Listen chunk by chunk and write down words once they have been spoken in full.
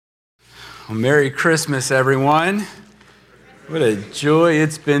Well, Merry Christmas, everyone. What a joy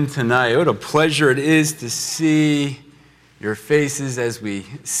it's been tonight. What a pleasure it is to see your faces as we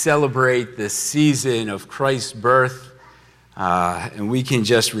celebrate this season of Christ's birth. And we can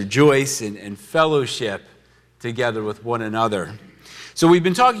just rejoice and fellowship together with one another. So we've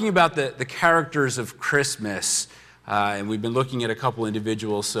been talking about the characters of Christmas, and we've been looking at a couple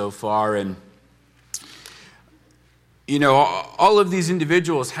individuals so far. And you know, all of these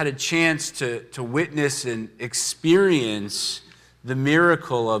individuals had a chance to witness and experience the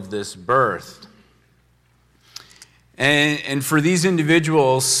miracle of this birth. And for these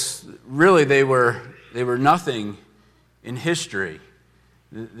individuals, really they were nothing in history.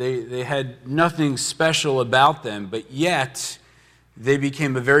 They had nothing special about them, but yet they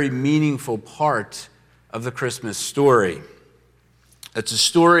became a very meaningful part of the Christmas story. It's a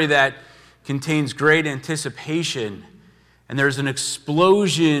story that contains great anticipation, and there's an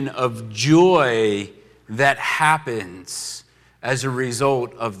explosion of joy that happens as a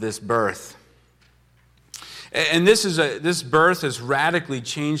result of this birth. And this birth has radically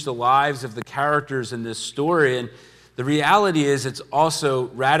changed the lives of the characters in this story. And the reality is it's also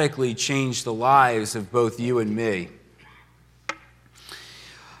radically changed the lives of both you and me.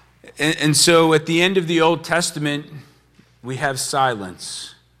 And so at the end of the Old Testament, we have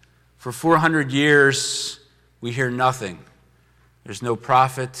silence. For 400 years, we hear nothing. There's no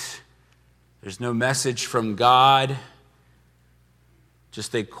prophet. There's no message from God.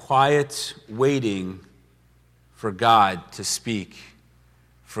 Just a quiet waiting for God to speak,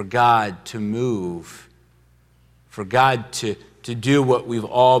 for God to move, for God to do what we've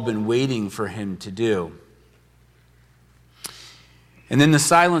all been waiting for him to do. And then the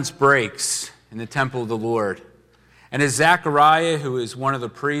silence breaks in the temple of the Lord. And as Zechariah, who is one of the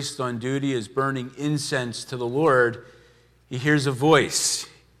priests on duty, is burning incense to the Lord, he hears a voice.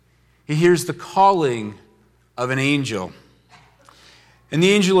 He hears the calling of an angel. And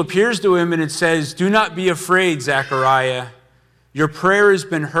the angel appears to him and it says, "Do not be afraid, Zechariah. Your prayer has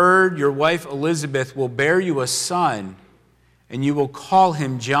been heard. Your wife Elizabeth will bear you a son, and you will call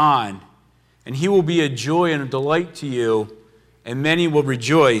him John. And he will be a joy and a delight to you, and many will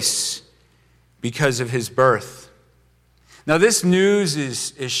rejoice because of his birth." Now this news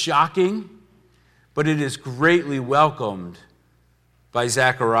is shocking, but it is greatly welcomed by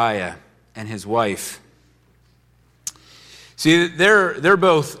Zechariah and his wife. See, they're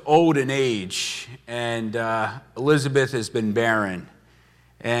both old in age, and Elizabeth has been barren.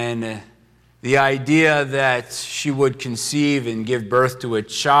 And the idea that she would conceive and give birth to a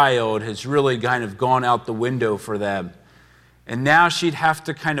child has really kind of gone out the window for them. And now she'd have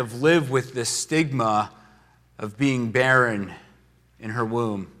to kind of live with the stigma of being barren in her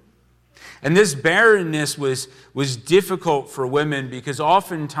womb. And this barrenness was difficult for women because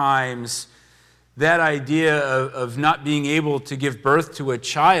oftentimes that idea of not being able to give birth to a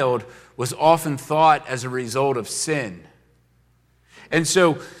child was often thought as a result of sin. And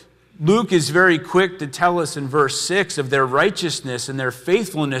so Luke is very quick to tell us in verse 6 of their righteousness and their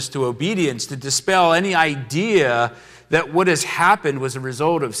faithfulness to obedience to dispel any idea that what has happened was a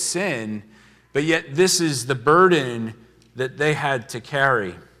result of sin, but yet this is the burden that they had to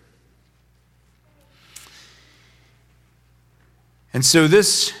carry. And so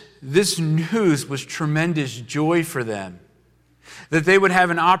this news was tremendous joy for them, that they would have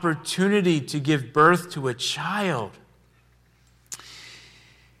an opportunity to give birth to a child.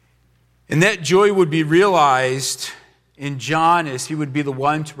 And that joy would be realized in John as he would be the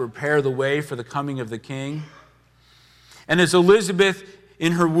one to prepare the way for the coming of the King. And as Elizabeth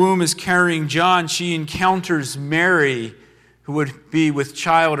in her womb is carrying John, she encounters Mary, who would be with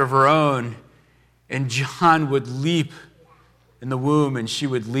child of her own, and John would leap in the womb, and she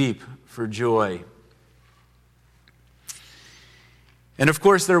would leap for joy. And of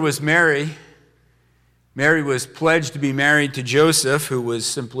course, there was Mary. Mary was pledged to be married to Joseph, who was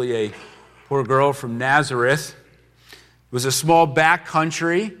simply a poor girl from Nazareth. It was a small back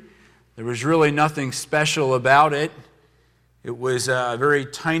country. There was really nothing special about it. It was a very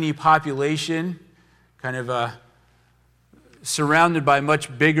tiny population, kind of surrounded by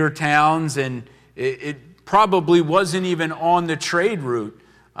much bigger towns, and it probably wasn't even on the trade route,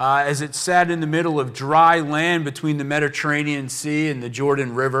 as it sat in the middle of dry land between the Mediterranean Sea and the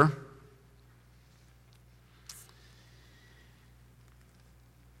Jordan River.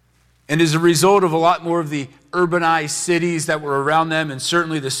 And as a result of a lot more of the urbanized cities that were around them, and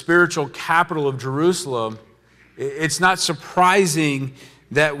certainly the spiritual capital of Jerusalem, it's not surprising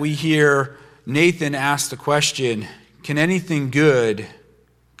that we hear Nathan ask the question, "Can anything good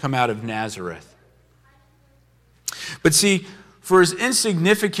come out of Nazareth?" But see, For as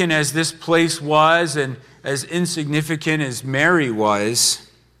insignificant as this place was, and as insignificant as Mary was,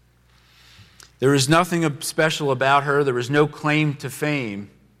 there is nothing special about her. There is no claim to fame.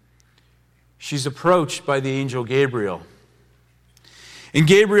 She's approached by the angel Gabriel. And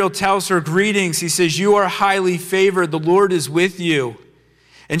Gabriel tells her greetings. He says, "You are highly favored. The Lord is with you."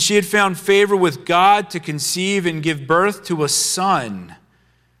 And she had found favor with God to conceive and give birth to a son,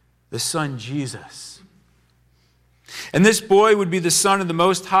 the Son Jesus. And this boy would be the Son of the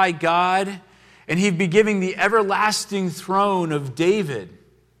Most High God, and he'd be giving the everlasting throne of David.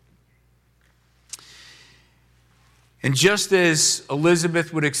 And just as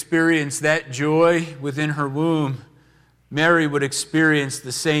Elizabeth would experience that joy within her womb, Mary would experience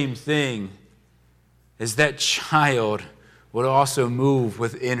the same thing, as that child would also move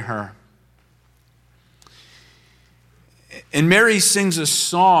within her. And Mary sings a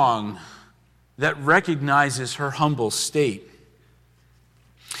song that recognizes her humble state.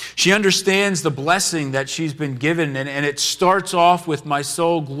 She understands the blessing that she's been given, and it starts off with, "My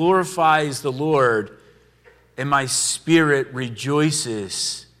soul glorifies the Lord, and my spirit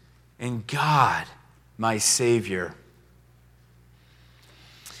rejoices in God, my Savior."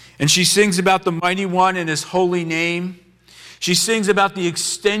 And she sings about the Mighty One and His holy name. She sings about the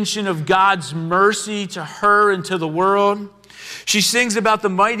extension of God's mercy to her and to the world. She sings about the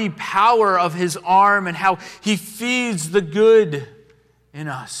mighty power of His arm and how He feeds the good in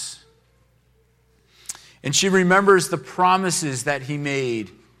us. And she remembers the promises that He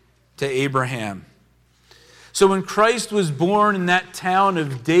made to Abraham. So when Christ was born in that town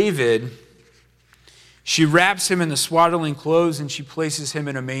of David, she wraps Him in the swaddling clothes and she places Him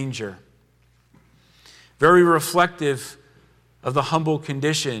in a manger. Very reflective of the humble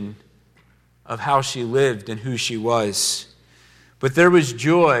condition of how she lived and who she was. But there was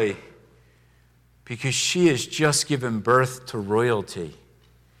joy because she has just given birth to royalty.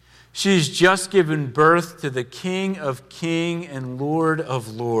 She has just given birth to the King of Kings and Lord of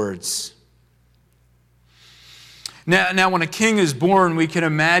Lords. Now, when a king is born, we can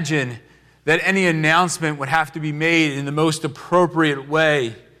imagine that any announcement would have to be made in the most appropriate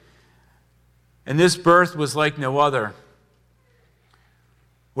way. And this birth was like no other,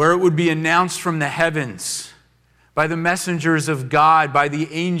 where it would be announced from the heavens by the messengers of God, by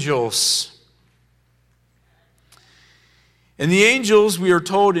the angels. And the angels, we are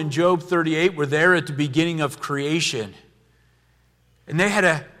told in Job 38, were there at the beginning of creation. And they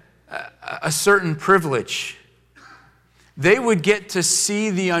had a certain privilege. They would get to see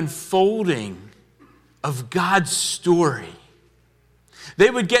the unfolding of God's story. They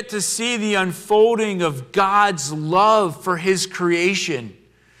would get to see the unfolding of God's love for His creation.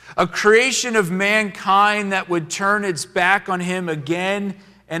 A creation of mankind that would turn its back on Him again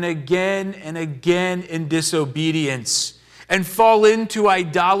and again and again in disobedience and fall into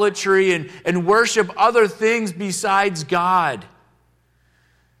idolatry and worship other things besides God.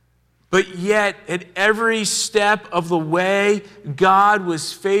 But yet, at every step of the way, God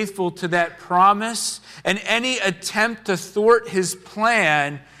was faithful to that promise. And any attempt to thwart His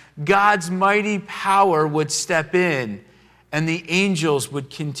plan, God's mighty power would step in. And the angels would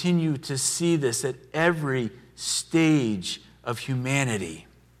continue to see this at every stage of humanity.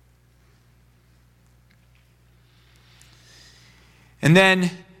 And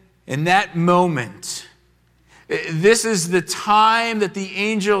then, in that moment, this is the time that the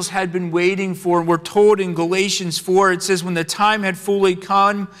angels had been waiting for. We're told in Galatians 4, it says, when the time had fully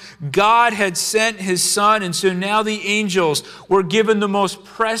come, God had sent His Son. And so now the angels were given the most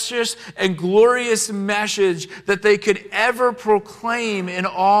precious and glorious message that they could ever proclaim in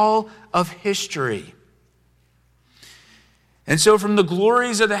all of history. And so from the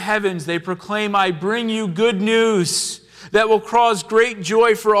glories of the heavens, they proclaim, "I bring you good news that will cause great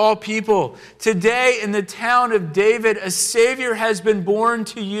joy for all people. Today in the town of David, a Savior has been born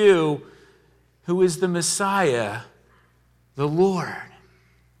to you, who is the Messiah, the Lord."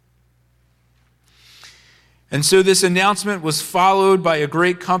 And so this announcement was followed by a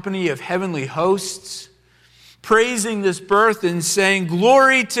great company of heavenly hosts, praising this birth and saying,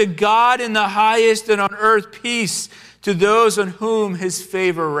 "Glory to God in the highest, and on earth peace to those on whom His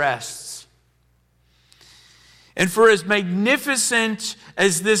favor rests." And for as magnificent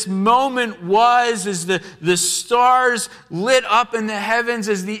as this moment was, as the stars lit up in the heavens,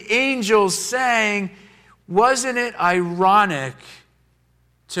 as the angels sang, wasn't it ironic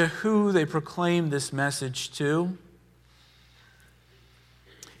to who they proclaimed this message to?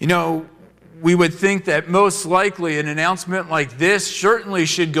 You know, we would think that most likely an announcement like this certainly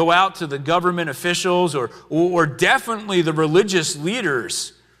should go out to the government officials or definitely the religious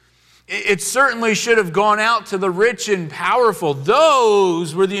leaders. It certainly should have gone out to the rich and powerful.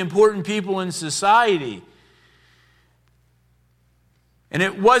 Those were the important people in society. And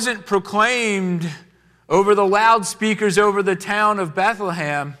it wasn't proclaimed over the loudspeakers over the town of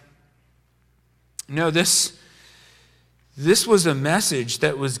Bethlehem. No, this was a message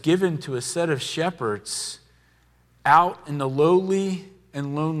that was given to a set of shepherds out in the lowly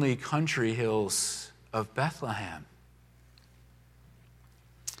and lonely country hills of Bethlehem.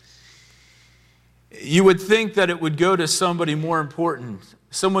 You would think that it would go to somebody more important,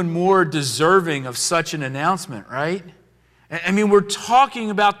 someone more deserving of such an announcement, right? I mean, we're talking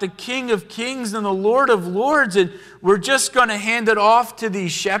about the King of Kings and the Lord of Lords, and we're just going to hand it off to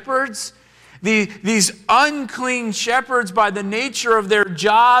these shepherds? These unclean shepherds, by the nature of their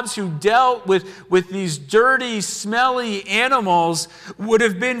jobs, who dealt with these dirty, smelly animals, would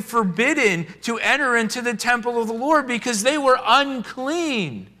have been forbidden to enter into the temple of the Lord because they were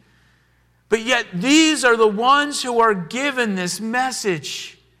unclean. But yet these are the ones who are given this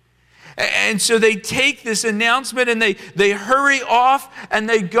message. And so they take this announcement and they hurry off and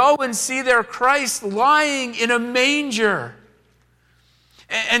they go and see their Christ lying in a manger.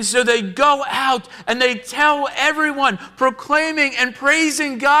 And so they go out and they tell everyone, proclaiming and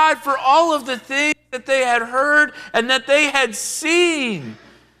praising God for all of the things that they had heard and that they had seen.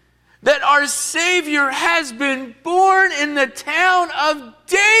 That our Savior has been born in the town of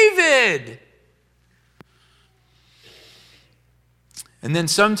David. And then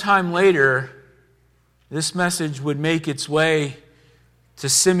sometime later, this message would make its way to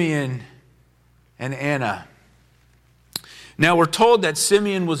Simeon and Anna. Now we're told that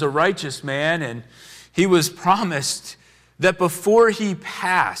Simeon was a righteous man, and he was promised that before he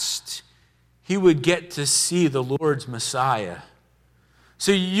passed, he would get to see the Lord's Messiah.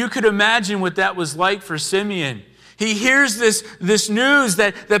 So you could imagine what that was like for Simeon. He hears this news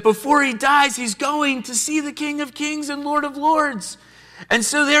that before he dies, he's going to see the King of Kings and Lord of Lords. And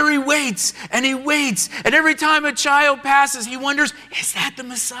so there he waits, and he waits. And every time a child passes, he wonders, is that the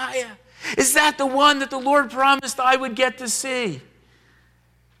Messiah? Is that the one that the Lord promised I would get to see?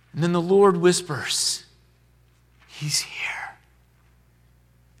 And then the Lord whispers, he's here.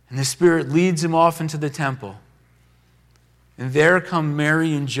 And the Spirit leads him off into the temple. And there come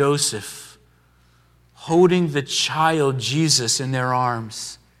Mary and Joseph, holding the child Jesus in their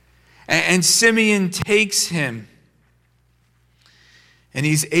arms. And Simeon takes him, and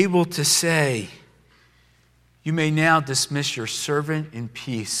he's able to say, you may now dismiss your servant in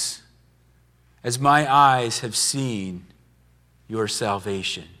peace, as my eyes have seen your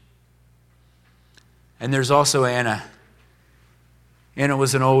salvation. And there's also Anna. Anna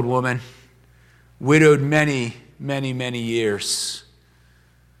was an old woman, widowed many years.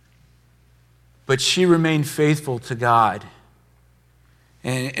 But she remained faithful to God.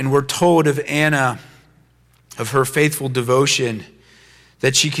 And we're told of Anna, of her faithful devotion,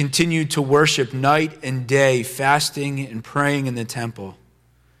 that she continued to worship night and day, fasting and praying in the temple.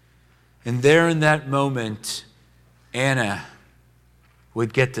 And there in that moment, Anna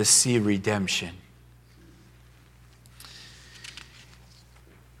would get to see redemption.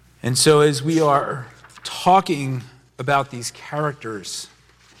 And so as we are talking about these characters,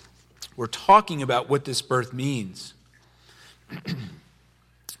 we're talking about what this birth means.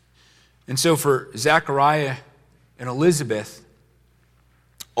 And so for Zechariah and Elizabeth,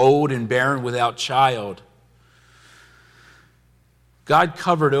 old and barren without child, God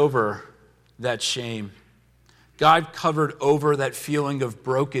covered over that shame. God covered over that feeling of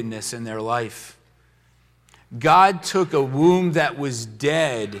brokenness in their life. God took a womb that was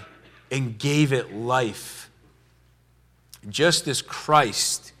dead and gave it life. Just as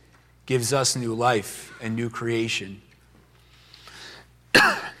Christ gives us new life and new creation.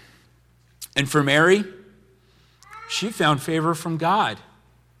 And for Mary, she found favor from God.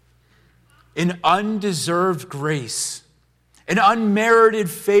 An undeserved grace. An unmerited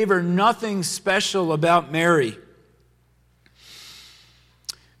favor. Nothing special about Mary.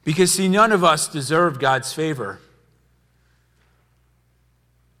 Because, see, none of us deserve God's favor.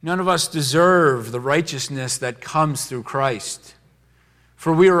 None of us deserve the righteousness that comes through Christ.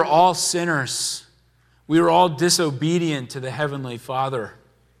 For we are all sinners. We are all disobedient to the Heavenly Father.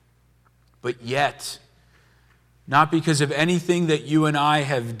 But yet, not because of anything that you and I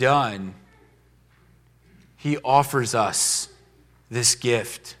have done, He offers us this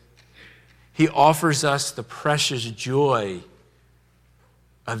gift. He offers us the precious joy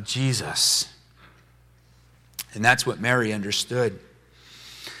of Jesus. And that's what Mary understood.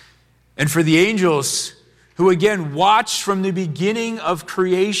 And for the angels, who again watched from the beginning of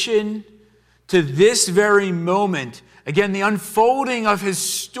creation to this very moment again, the unfolding of his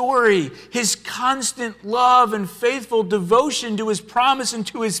story, his constant love and faithful devotion to his promise and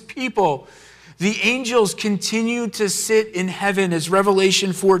to his people, the angels continue to sit in heaven, as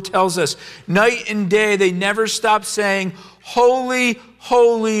Revelation 4 tells us. Night and day, they never stop saying, "Holy,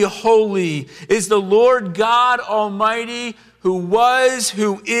 holy, holy is the Lord God Almighty, who was,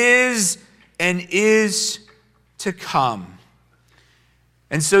 who is, and is to come."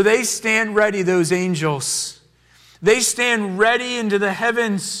 And so they stand ready, those angels. They stand ready into the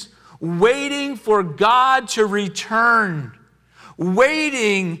heavens, waiting for God to return,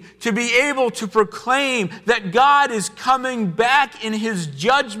 waiting to be able to proclaim that God is coming back in his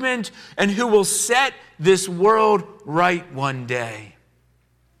judgment and who will set this world right one day.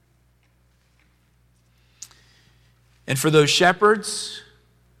 And for those shepherds,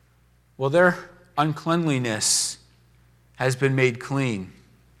 well, their uncleanliness has been made clean.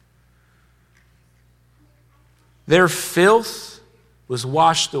 Their filth was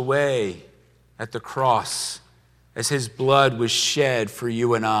washed away at the cross as his blood was shed for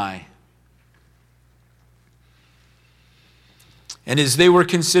you and I. And as they were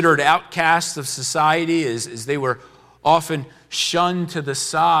considered outcasts of society, as they were often shunned to the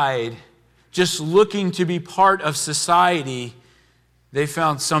side, just looking to be part of society, they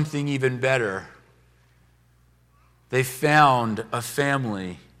found something even better. They found a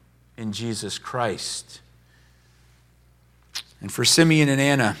family in Jesus Christ. And for Simeon and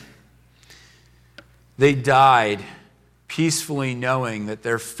Anna, they died peacefully knowing that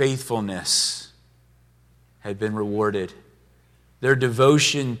their faithfulness had been rewarded. Their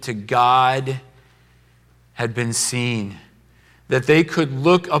devotion to God had been seen. That they could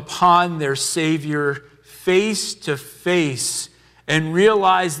look upon their Savior face to face and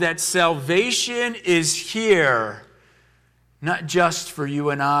realize that salvation is here, not just for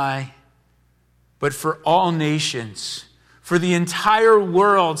you and I, but for all nations. For the entire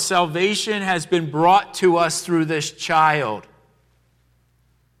world, salvation has been brought to us through this child.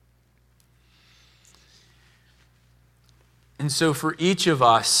 And so for each of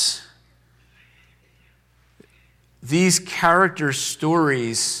us, these character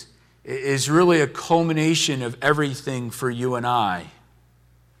stories is really a culmination of everything for you and I.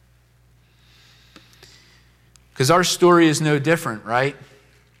 Because our story is no different, right?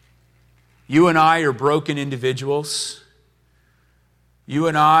 You and I are broken individuals. You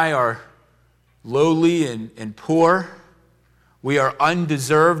and I are lowly and poor. We are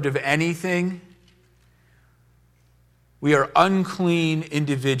undeserved of anything. We are unclean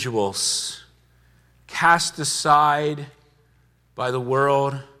individuals, cast aside by the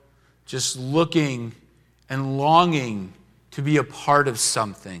world, just looking and longing to be a part of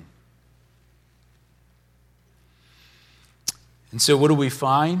something. And so what do we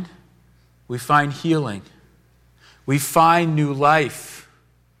find? We find healing. We find new life.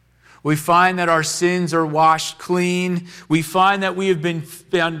 We find that our sins are washed clean. We find that we have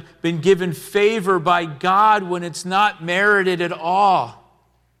been given favor by God when it's not merited at all.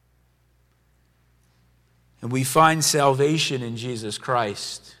 And we find salvation in Jesus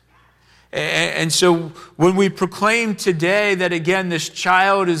Christ. And so when we proclaim today that again this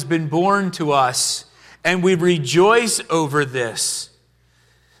child has been born to us and we rejoice over this,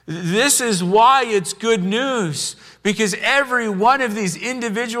 this is why it's good news. Because every one of these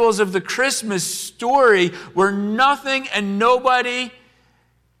individuals of the Christmas story were nothing and nobody,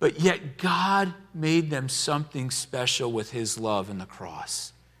 but yet God made them something special with his love in the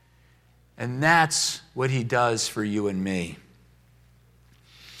cross. And that's what he does for you and me.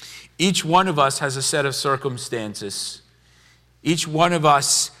 Each one of us has a set of circumstances. Each one of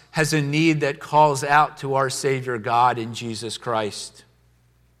us has a need that calls out to our Savior God in Jesus Christ.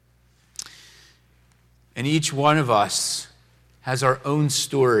 And each one of us has our own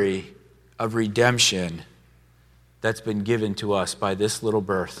story of redemption that's been given to us by this little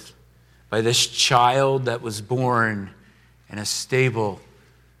birth, by this child that was born in a stable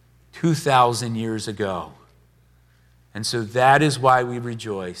 2,000 years ago. And so that is why we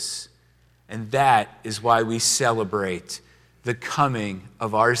rejoice, and that is why we celebrate the coming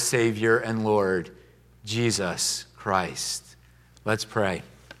of our Savior and Lord, Jesus Christ. Let's pray.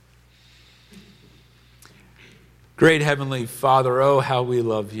 Great Heavenly Father, oh, how we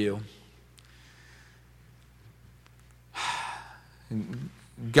love you.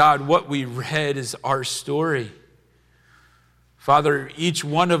 God, what we read is our story. Father, each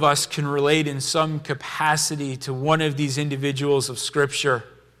one of us can relate in some capacity to one of these individuals of Scripture.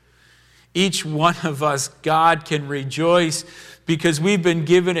 Each one of us, God, can rejoice because we've been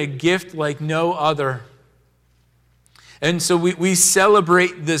given a gift like no other. And so we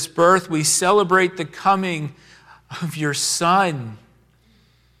celebrate this birth. We celebrate the coming of your Son.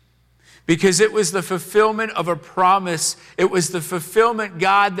 Because it was the fulfillment of a promise. It was the fulfillment,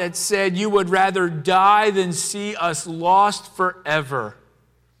 God, that said you would rather die than see us lost forever.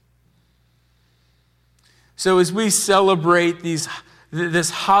 So as we celebrate this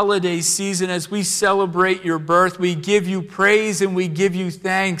holiday season, as we celebrate your birth, we give you praise and we give you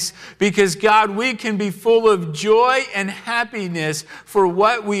thanks. Because, God, we can be full of joy and happiness for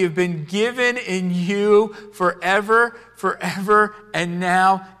what we have been given in you forever, and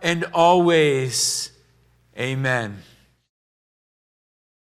now, and always. Amen.